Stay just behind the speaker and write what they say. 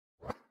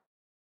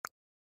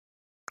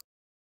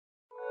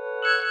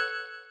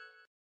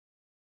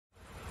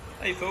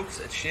Hey folks,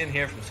 it's Shane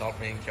here from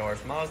Saltmarine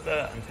Care's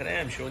Mazda, and today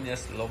I'm showing you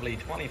this lovely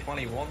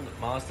 2021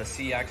 Mazda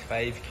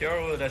CX-5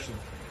 Kuro Edition.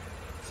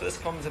 So this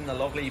comes in the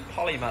lovely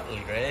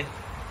Polymetal Grey,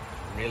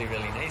 really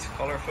nice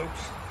colour folks,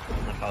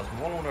 and it has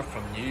one owner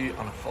from new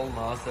and a full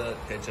Mazda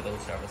Digital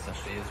Service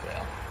History as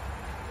well.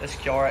 This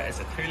car is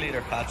a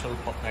 2-litre petrol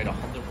putting out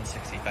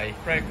 165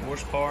 brake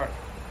horsepower,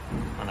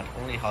 and it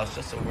only has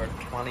just over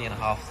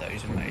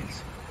 20,500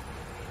 miles.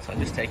 So I'll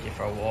just take you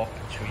for a walk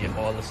and show you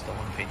all the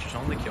stunning features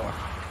on the car.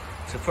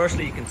 So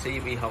firstly, you can see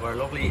we have our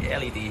lovely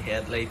LED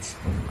headlights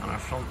and our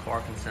front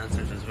parking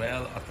sensors as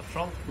well at the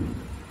front. And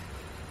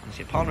as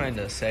you pan around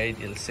to the side,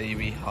 you'll see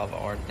we have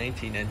our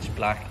 19-inch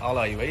black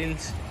alloy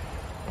wheels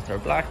with our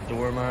black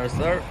door mirrors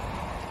there.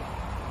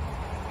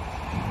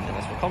 And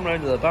as we come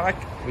round to the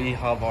back, we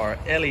have our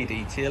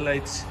LED tail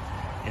lights.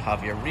 You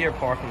have your rear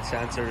parking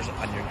sensors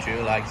and your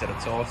dual exit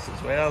exhaust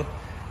as well.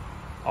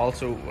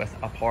 Also with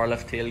a power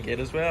lift tailgate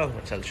as well,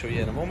 which I'll show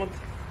you in a moment.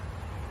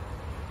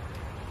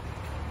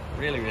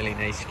 Really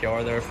nice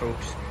car there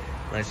folks,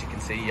 and as you can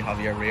see you have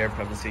your rear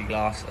privacy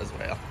glass as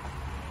well.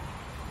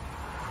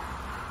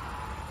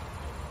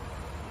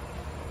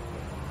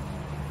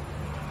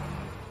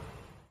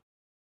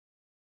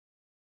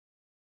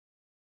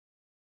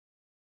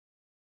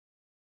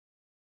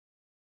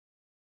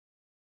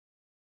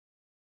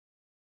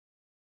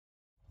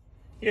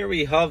 Here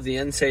we have the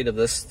inside of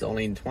this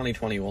stunning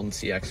 2021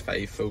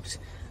 CX-5 folks.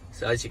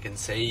 So as you can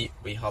see,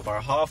 we have our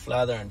half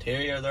leather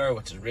interior there,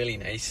 which is really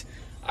nice,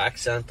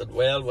 accented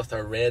well with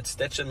our red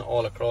stitching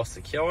all across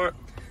the car,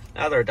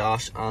 leather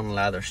dash and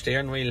leather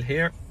steering wheel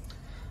here.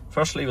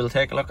 Firstly, we'll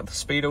take a look at the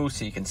speedo.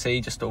 So you can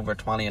see just over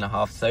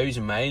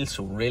 20,500 miles,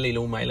 so really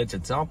low mileage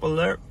example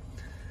there.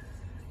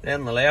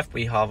 Then on the left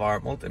we have our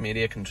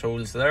multimedia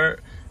controls there,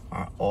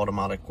 our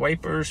automatic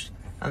wipers,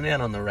 and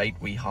then on the right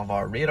we have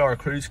our radar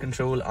cruise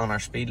control and our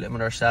speed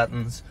limiter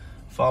settings,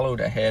 followed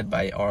ahead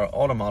by our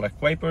automatic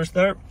wipers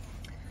there.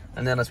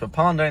 And then as we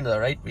pan down to the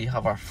right, we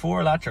have our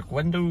 4 electric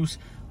windows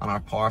and our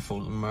power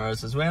folding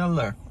mirrors as well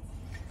there.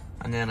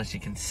 And then as you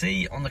can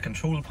see on the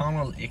control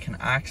panel, you can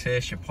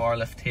access your power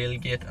lift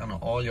tailgate and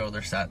all your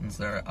other settings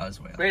there as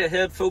well. Right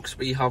ahead folks,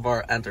 we have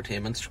our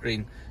entertainment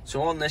screen.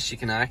 So on this you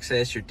can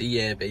access your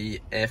DAB,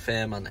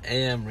 FM and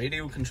AM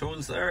radio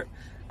controls there.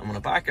 And on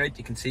the back out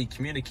you can see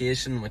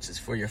communication, which is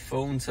for your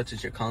phone, such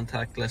as your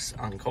contactless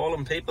and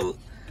calling people.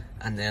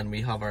 And then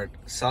we have our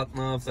sat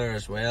nav there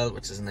as well,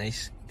 which is a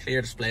nice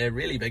clear display,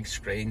 really big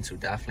screen, so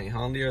definitely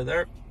handier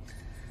there.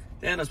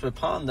 Then as we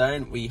pan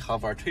down, we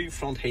have our 2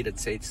 front heated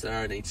seats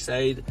there on each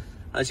side.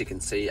 As you can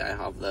see, I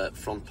have the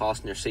front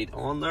passenger seat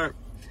on there.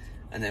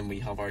 And then we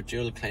have our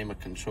dual climate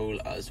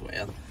control as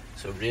well.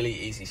 So really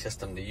easy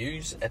system to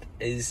use. It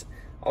is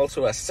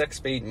also a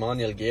 6-speed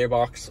manual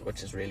gearbox,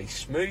 which is really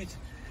smooth.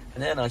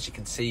 And then as you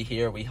can see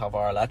here, we have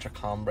our electric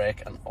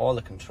handbrake and all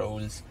the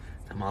controls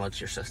to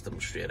manage your system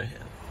straight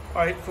ahead.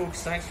 Alright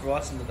folks, thanks for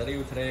watching the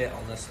video today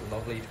on this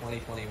lovely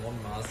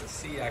 2021 Mazda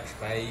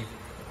CX-5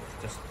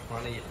 with just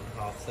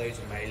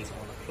 20,500 miles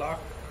on the clock.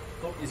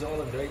 Hope you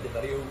all enjoyed the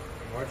video.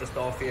 We're just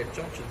off here at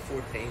Junction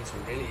 14, so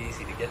really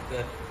easy to get to.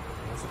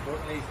 And most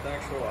importantly,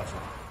 thanks for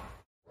watching.